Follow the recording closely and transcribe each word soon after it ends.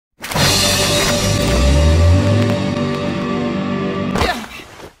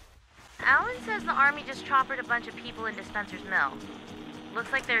choppered a bunch of people into Spencer's Mill.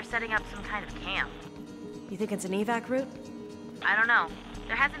 Looks like they're setting up some kind of camp. You think it's an evac route? I don't know.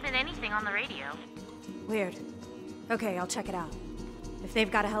 There hasn't been anything on the radio. Weird. Okay, I'll check it out. If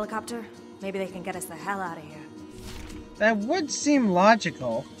they've got a helicopter, maybe they can get us the hell out of here. That would seem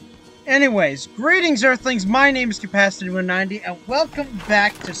logical. Anyways, greetings Earthlings, my name is Capacity190, and welcome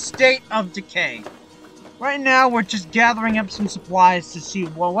back to State of Decay. Right now, we're just gathering up some supplies to see,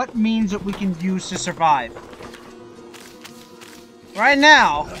 well, what means that we can use to survive. Right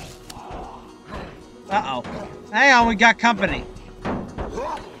now... Uh-oh. Hang on, we got company.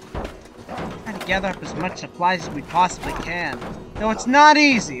 Trying to gather up as much supplies as we possibly can. Though it's not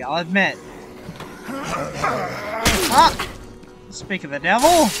easy, I'll admit. Ah! Speak of the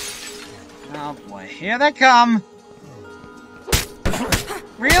devil. Oh boy, here they come.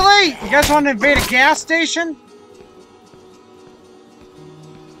 Really? You guys want to invade a gas station?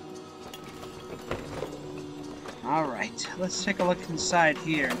 Alright, let's take a look inside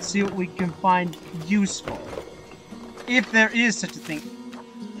here and see what we can find useful. If there is such a thing.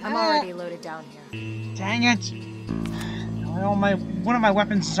 I'm already loaded down here. Dang it. Well, one of my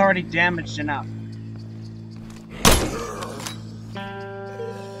weapons is already damaged enough.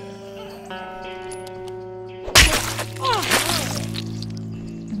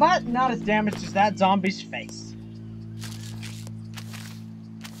 But not as damaged as that zombie's face.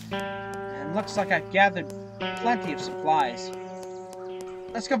 And looks like I've gathered plenty of supplies.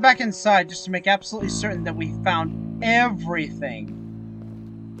 Let's go back inside just to make absolutely certain that we found everything.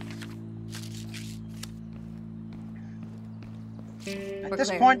 At this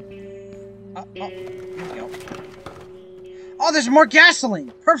point... oh, here we go. Oh, there's more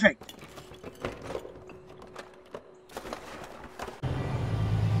gasoline! Perfect!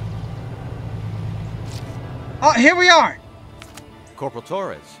 Oh, here we are! Corporal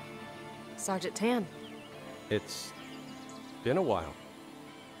Torres. Sergeant Tan. It's been a while.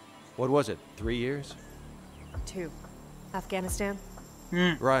 What was it, 3 years? 2. Afghanistan?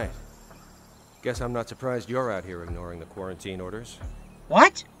 Right. Guess I'm not surprised you're out here ignoring the quarantine orders.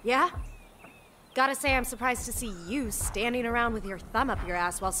 What? Yeah? Gotta say I'm surprised to see you standing around with your thumb up your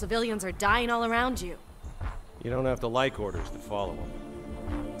ass while civilians are dying all around you. You don't have to like orders to follow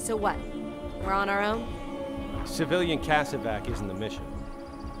them. So what? We're on our own? Civilian CASEVAC isn't the mission.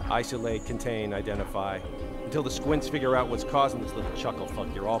 Isolate, contain, identify. Until the squints figure out what's causing this little chuckle fuck,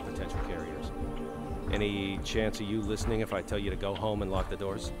 you're all potential carriers. Any chance of you listening if I tell you to go home and lock the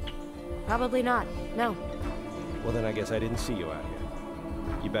doors? Probably not. No. Well, then I guess I didn't see you out here.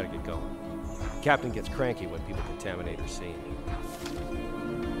 You better get going. Captain gets cranky when people contaminate her scene.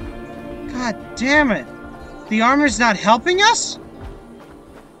 God damn it! The armor's not helping us?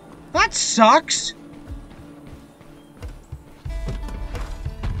 That sucks!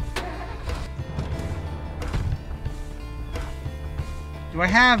 Do I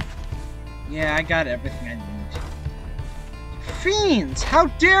have... yeah, I got everything I need. Fiends! How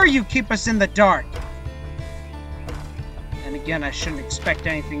dare you keep us in the dark! And again, I shouldn't expect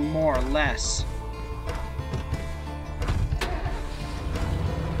anything more or less.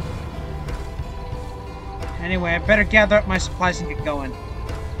 Anyway, I better gather up my supplies and get going.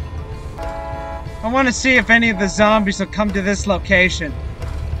 I want to see if any of the zombies will come to this location.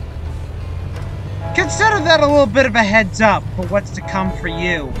 Consider that a little bit of a heads up for what's to come for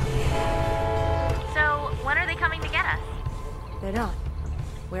you. So, when are they coming to get us? They're not.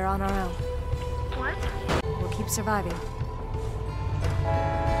 We're on our own. What? We'll keep surviving.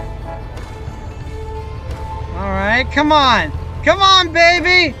 Alright, come on! Come on,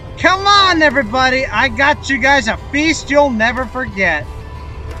 baby! Come on, everybody! I got you guys a feast you'll never forget.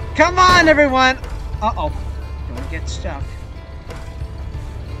 Come on, everyone! Uh-oh. Don't get stuck.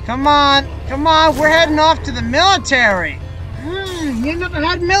 Come on! Come on! We're heading off to the military! You never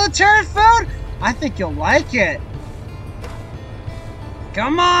had military food? I think you'll like it.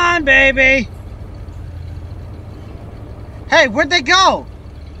 Come on, baby! Hey, where'd they go?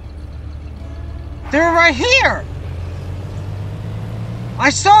 They're right here! I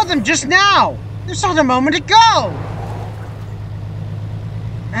saw them just now! I saw them a moment ago!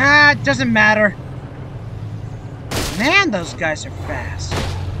 Ah, it doesn't matter. Man, those guys are fast.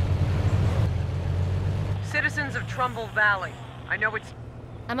 Citizens of Trumbull Valley, I know it's...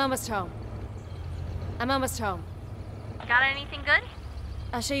 I'm almost home. I'm almost home. Got anything good?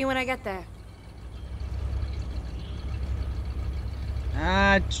 I'll show you when I get there.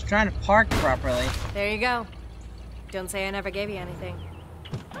 Just trying to park properly. There you go. Don't say I never gave you anything.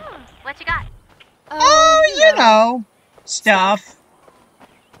 What you got? Oh, you know, stuff.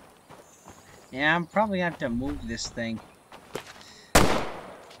 Yeah, I'm probably gonna have to move this thing.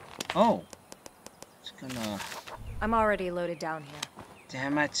 Oh, it's Gonna... I'm already loaded down here.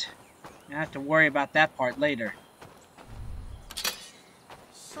 Damn it. I have to worry about that part later.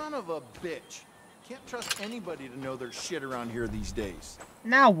 Son of a bitch. Can't trust anybody to know their shit around here these days.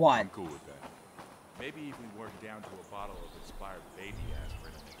 Now what? I'm cool with that. Maybe if we weren't down to a bottle of expired baby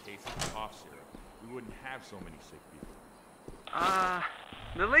aspirin and a case of cough syrup, we wouldn't have so many sick people.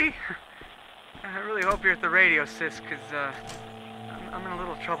 Lily? I really hope you're at the radio, sis, because, I'm in a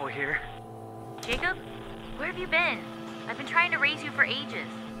little trouble here. Jacob? Where have you been? I've been trying to raise you for ages.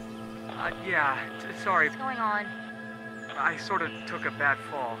 Sorry. What's going on? I sort of took a bad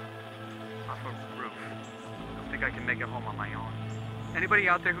fall off a roof. I don't think I can make it home on my own. Anybody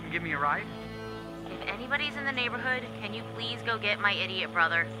out there who can give me a ride? If anybody's in the neighborhood, can you please go get my idiot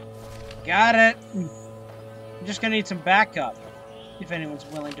brother? Got it. I'm just gonna need some backup. If anyone's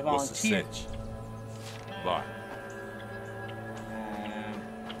willing to What's the volunteer. cinch? Bye.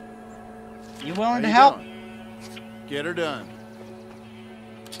 You willing to How help? you doing? Get her done.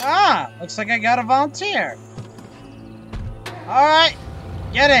 Ah, looks like I got a volunteer. Alright,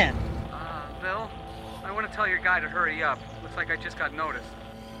 get in. Bill? I want to tell your guy to hurry up. Looks like I just got noticed.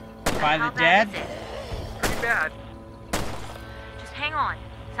 By How the bad dead? is it? Pretty bad. Just hang on.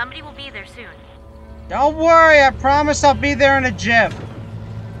 Somebody will be there soon. Don't worry, I promise I'll be there in a jiff.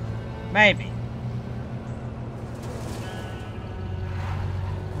 Maybe.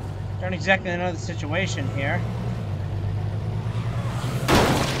 Don't exactly know the situation here.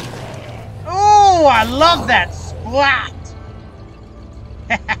 Oh, I love that splat!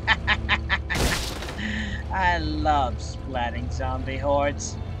 I love splatting zombie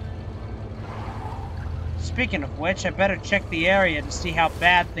hordes. Speaking of which, I better check the area to see how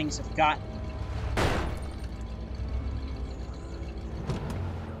bad things have gotten.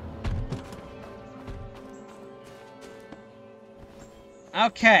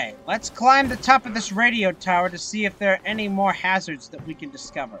 Okay, let's climb the top of this radio tower to see if there are any more hazards that we can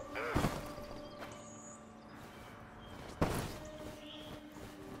discover.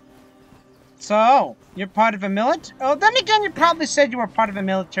 So, you're part of a Oh, then again, you probably said you were part of a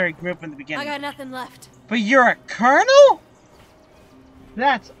military group in the I beginning. got nothing left. But you're a colonel?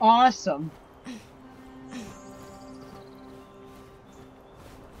 That's awesome.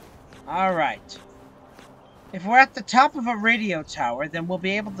 Alright. If we're at the top of a radio tower, then we'll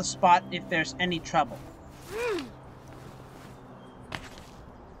be able to spot if there's any trouble.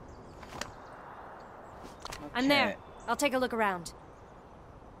 I'm there. I'll take a look around.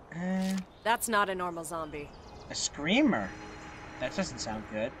 Okay. That's not a normal zombie. A screamer? That doesn't sound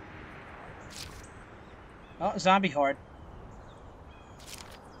good. Oh, zombie horde.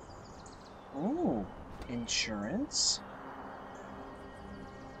 Ooh, insurance?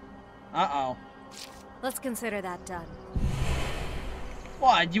 Uh-oh. Let's consider that done.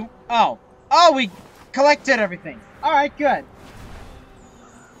 What, you... Oh. Oh, we collected everything. Alright, good.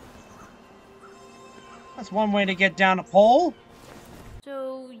 That's one way to get down a pole.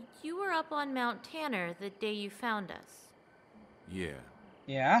 So, you were up on Mount Tanner the day you found us. Yeah.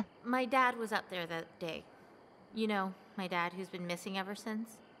 Yeah? My dad was up there that day. You know, my dad who's been missing ever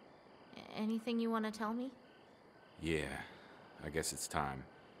since. Anything you want to tell me? Yeah. I guess it's time.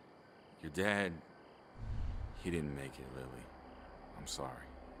 Your dad... He didn't make it, Lily. I'm sorry.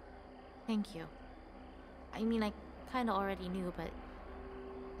 Thank you. I mean, I kind of already knew, but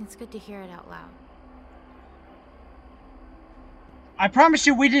it's good to hear it out loud. I promise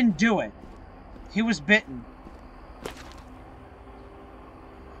you we didn't do it. He was bitten.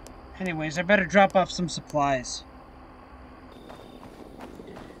 Anyways, I better drop off some supplies.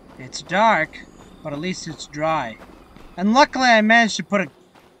 It's dark, but at least it's dry. And luckily I managed to put a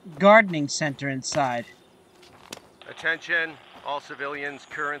gardening center inside. Attention, all civilians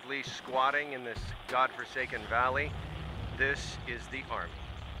currently squatting in this godforsaken valley. This is the Army.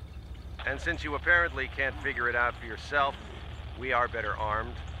 And since you apparently can't figure it out for yourself, we are better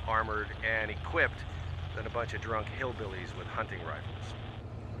armed, armored, and equipped than a bunch of drunk hillbillies with hunting rifles.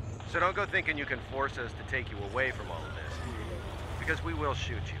 So don't go thinking you can force us to take you away from all of this, because we will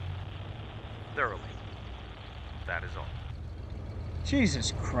shoot you. Thoroughly. That is all.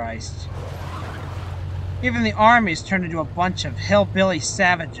 Jesus Christ. Even the army's turned into a bunch of hillbilly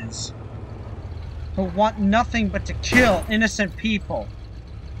savages who want nothing but to kill innocent people.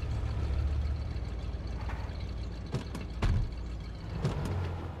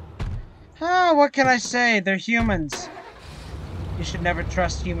 Oh, what can I say? They're humans. You should never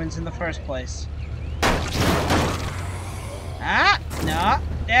trust humans in the first place. Ah, no.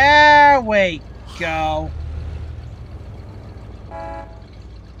 There we go.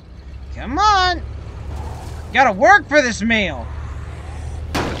 Come on. Gotta work for this meal.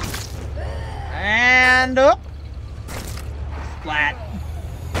 And up. Flat.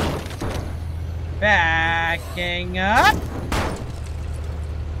 Backing up.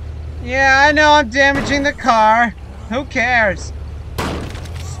 Yeah, I know I'm damaging the car. Who cares?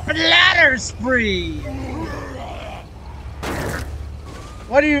 Splatter spree.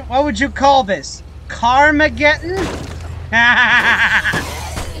 What would you call this? Carmageddon?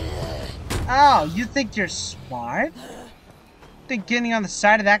 Oh, you think you're smart? Think getting on the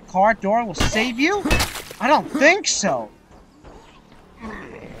side of that car door will save you? I don't think so.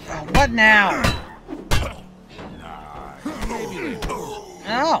 What now?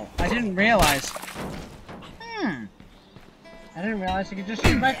 Oh, I didn't realize. I didn't realize I could just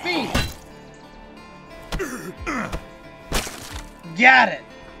shoot my feet. Got it.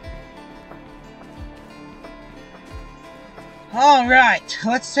 Alright,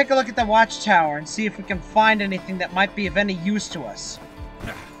 let's take a look at the watchtower and see if we can find anything that might be of any use to us.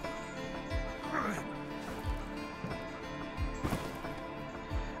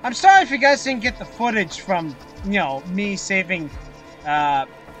 I'm sorry if you guys didn't get the footage from, you know, me saving,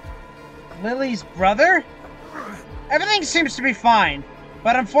 Lily's brother? Everything seems to be fine,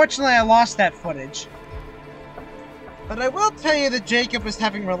 but unfortunately I lost that footage. But I will tell you that Jacob was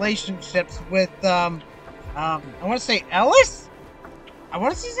having relationships with, I want to say Ellis? I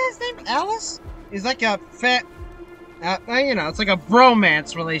want to say his name? Ellis? He's like a you know, it's like a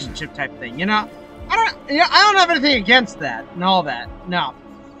bromance relationship type thing, you know? I don't have anything against that and all that, no.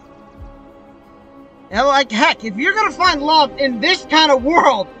 And like, heck, if you're gonna find love in this kind of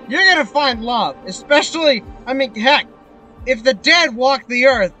world, you're gonna find love. Especially, I mean, heck, if the dead walk the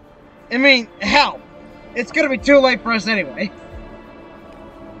earth, I mean, hell, it's gonna be too late for us anyway.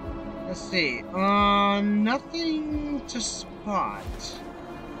 Let's see, nothing to spot.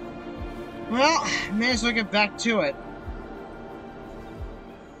 Well, may as well get back to it.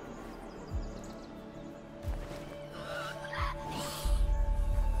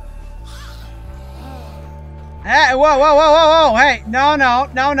 Hey, whoa, hey, no,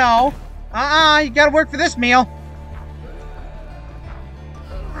 you gotta work for this meal.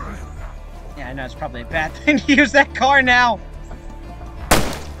 Yeah, I know it's probably a bad thing to use that car now.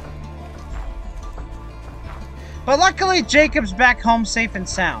 But luckily, Jacob's back home safe and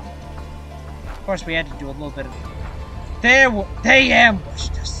sound. Of course, we had to do a little bit of... They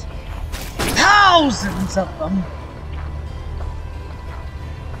ambushed us. Thousands of them.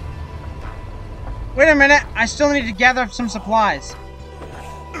 Wait a minute, I still need to gather up some supplies.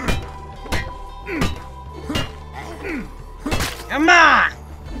 Come on!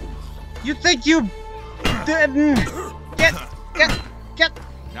 You think you didn't get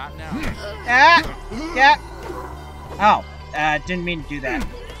Not now. Oh, didn't mean to do that.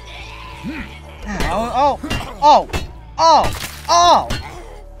 Oh!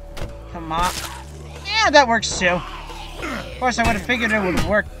 Come on. Yeah, that works too. Of course, I would have figured it would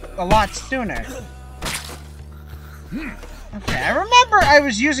work a lot sooner. Okay, I remember I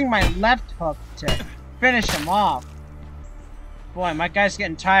was using my left hook to finish him off. Boy, my guy's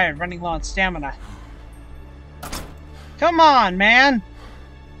getting tired, running low on stamina. Come on, man!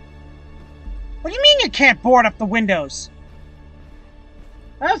 What do you mean you can't board up the windows?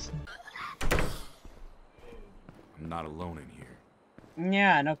 That's... I'm not alone in here.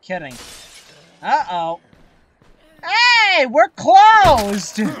 Yeah, no kidding. Uh-oh. Hey, we're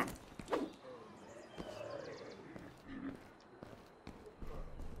closed!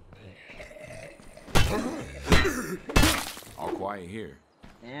 All quiet here.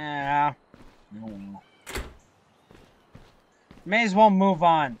 Yeah. May as well move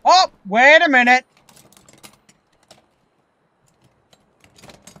on. Oh, wait a minute.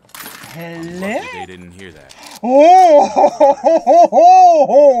 Hello? They didn't hear that. Oh,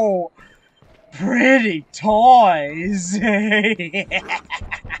 pretty toys.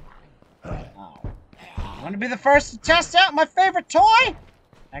 Oh. Want to be the first to test out my favorite toy?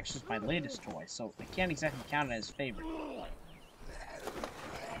 Actually, it's my latest toy, so I can't exactly count it as favorite.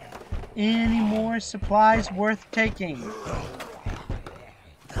 Any more supplies worth taking?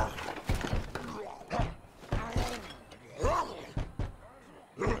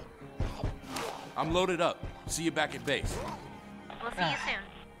 I'm loaded up. See you back at base. We'll see you soon.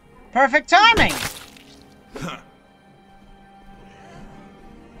 Perfect timing!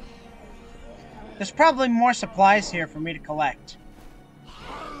 There's probably more supplies here for me to collect.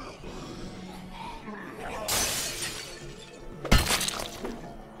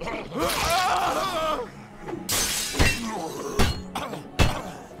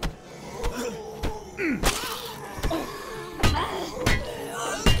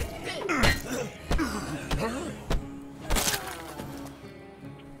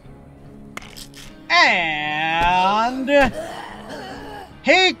 and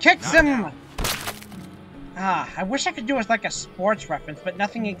he kicks him. I wish I could do it like a sports reference, but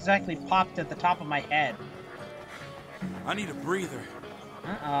nothing exactly popped at the top of my head. I need a breather.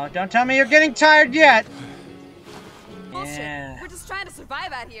 Uh-oh, don't tell me you're getting tired yet. Bullshit. Yeah. We're just trying to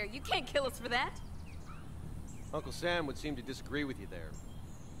survive out here. You can't kill us for that. Uncle Sam would seem to disagree with you there.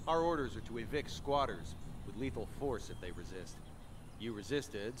 Our orders are to evict squatters with lethal force if they resist. You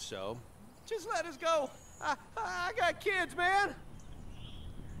resisted, so just let us go. I got kids, man.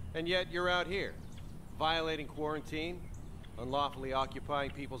 And yet you're out here, violating quarantine, unlawfully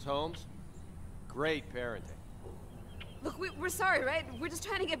occupying people's homes. Great parenting. Look, we're sorry, right? We're just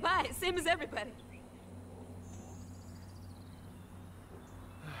trying to get by, same as everybody.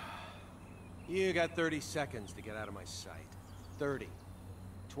 You got 30 seconds to get out of my sight. 30,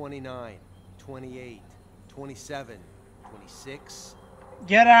 29, 28, 27, 26.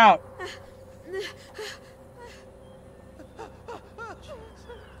 Get out. This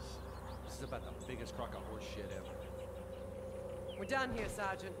is about the biggest crock of horse shit ever. We're done here,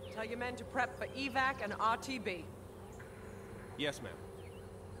 Sergeant. Tell your men to prep for evac and RTB. Yes, ma'am.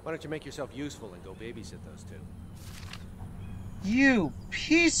 Why don't you make yourself useful and go babysit those two? You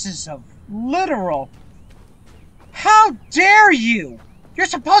pieces of literal. How dare you? You're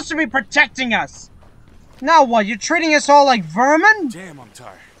supposed to be protecting us. Now what, you're treating us all like vermin? Damn, I'm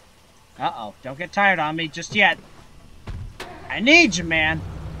tired. Uh-oh, don't get tired on me just yet. I need you, man.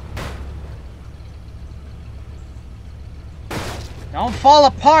 Don't fall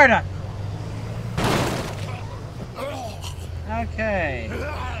apart. Okay.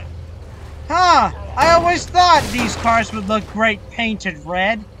 Huh, I always thought these cars would look great painted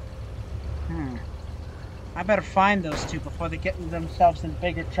red. I better find those two before they get themselves in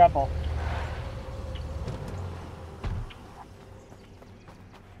bigger trouble.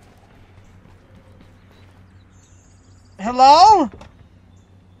 Hello?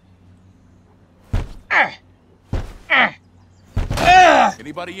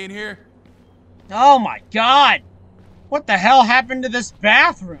 Anybody in here? Oh my god! What the hell happened to this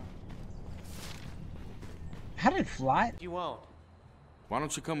bathroom? How did it fly? You won't. Why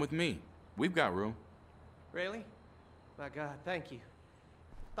don't you come with me? We've got room. Really? My God, thank you.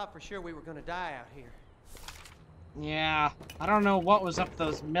 Thought for sure we were gonna die out here. Yeah, I don't know what was up with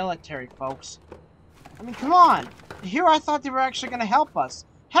those military folks. I mean, come on! Here I thought they were actually gonna help us.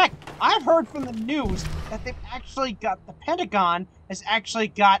 Heck, I've heard from the news that they've actually got, the Pentagon has actually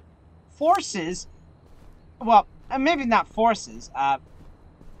got forces, well, maybe not forces,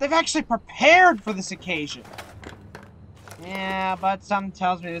 they've actually prepared for this occasion. Yeah, but something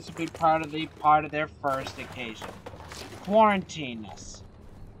tells me this would be part of their first occasion. Quarantine us.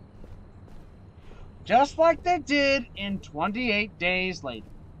 Just like they did in 28 Days Later.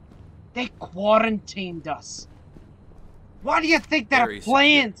 They quarantined us. Why do you think there are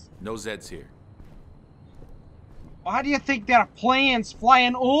planes? No Zeds here. Why do you think there are planes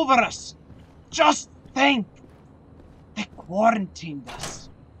flying over us? Just think. They quarantined us.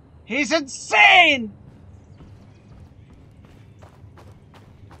 He's insane!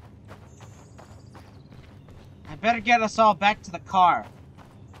 I better get us all back to the car.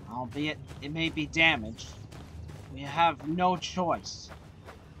 Albeit, it may be damaged. We have no choice.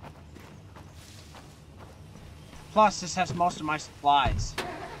 Plus, this has most of my supplies.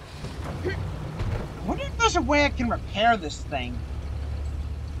 I wonder if there's a way I can repair this thing.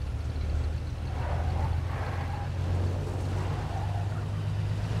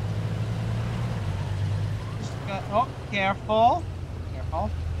 Just got, oh, careful. Careful.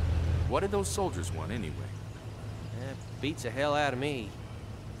 What did those soldiers want anyway? That beats the hell out of me.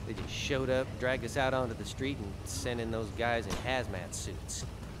 They just showed up, dragged us out onto the street, and sent in those guys in hazmat suits.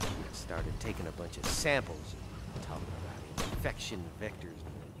 Started taking a bunch of samples, talking about infection vectors,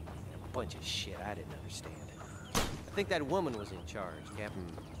 and a bunch of shit I didn't understand. I think that woman was in charge, Captain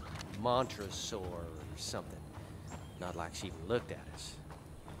Montresor or something. Not like she even looked at us.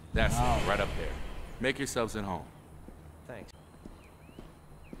 That's it, right up there. Make yourselves at home. Thanks.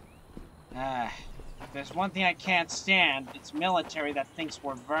 If there's one thing I can't stand, it's military that thinks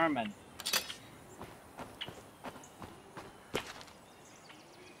we're vermin.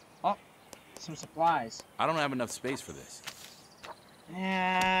 Oh, some supplies. I don't have enough space for this.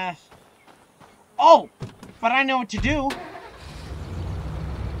 Oh, but I know what to do.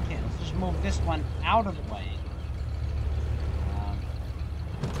 Okay, let's just move this one out of the way.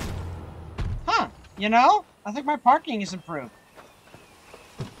 Huh, you know, I think my parking is improved.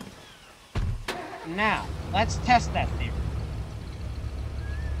 Now, let's test that theory.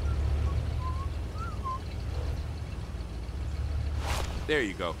 There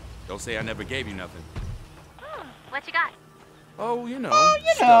you go. Don't say I never gave you nothing. What you got? Oh, you know. Oh,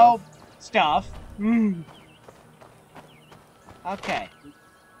 you know. Stuff. Okay.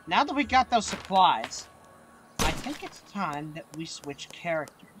 Now that we got those supplies, I think it's time that we switch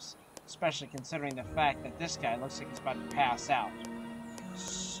characters. Especially considering the fact that this guy looks like he's about to pass out.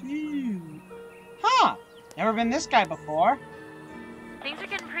 Huh. Never been this guy before. Things are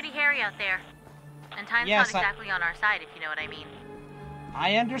getting pretty hairy out there. And time's Yes, not exactly on our side, if you know what I mean.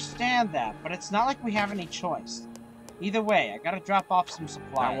 I understand that, but it's not like we have any choice. Either way, I gotta drop off some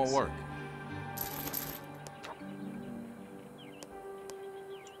supplies. That won't work.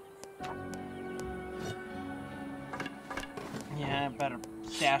 Yeah, I better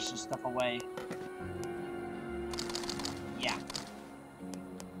stash this stuff away. Yeah.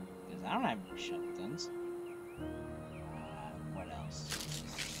 Because I don't have any shotguns. What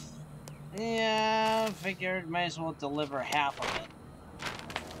else? Yeah, figured might as well deliver half of it.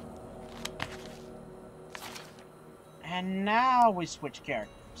 And now we switch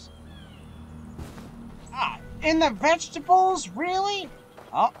characters. Ah, in the vegetables? Really?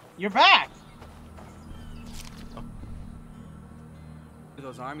 Oh, you're back!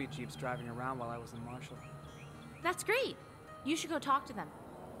 Those army jeeps driving around while I was in Marshall. That's great. You should go talk to them.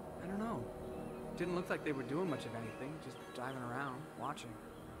 I don't know. Didn't look like they were doing much of anything, just driving around, watching.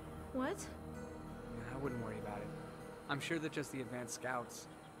 What? Yeah, I wouldn't worry about it. I'm sure they're just the advanced scouts.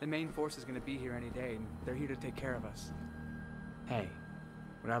 The main force is going to be here any day, and they're here to take care of us. Hey,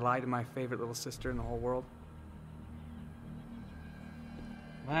 would I lie to my favorite little sister in the whole world?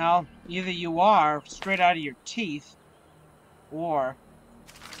 Well, either you are, straight out of your teeth, or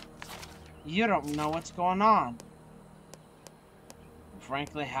you don't know what's going on.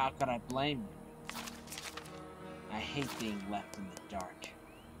 Frankly, how could I blame you? I hate being left in the dark.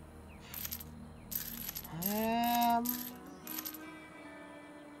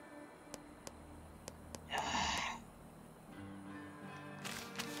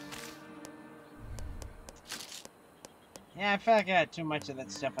 Yeah, I feel like I had too much of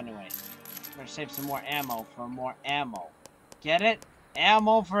that stuff anyway. Better save some more ammo for more ammo. Get it?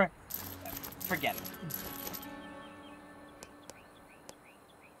 Ammo for... Forget it.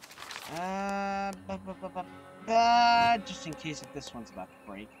 Just in case if this one's about to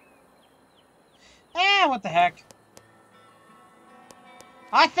break. What the heck?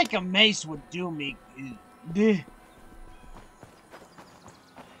 I think a mace would do me good.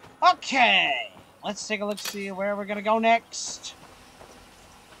 Okay, let's take a look, see where we're gonna go next.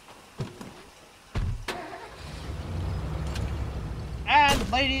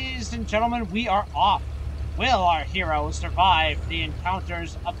 And ladies and gentlemen, we are off. Will our hero survive the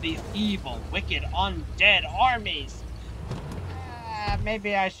encounters of the evil, wicked, undead armies?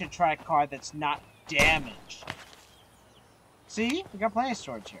 Maybe I should try a car that's not damaged. See? We got plenty of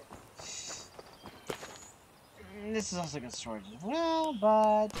storage here. This is also good storage as well,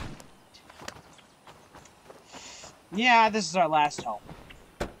 but... yeah, this is our last hope.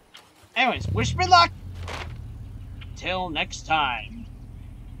 Anyways, wish me luck! Till next time.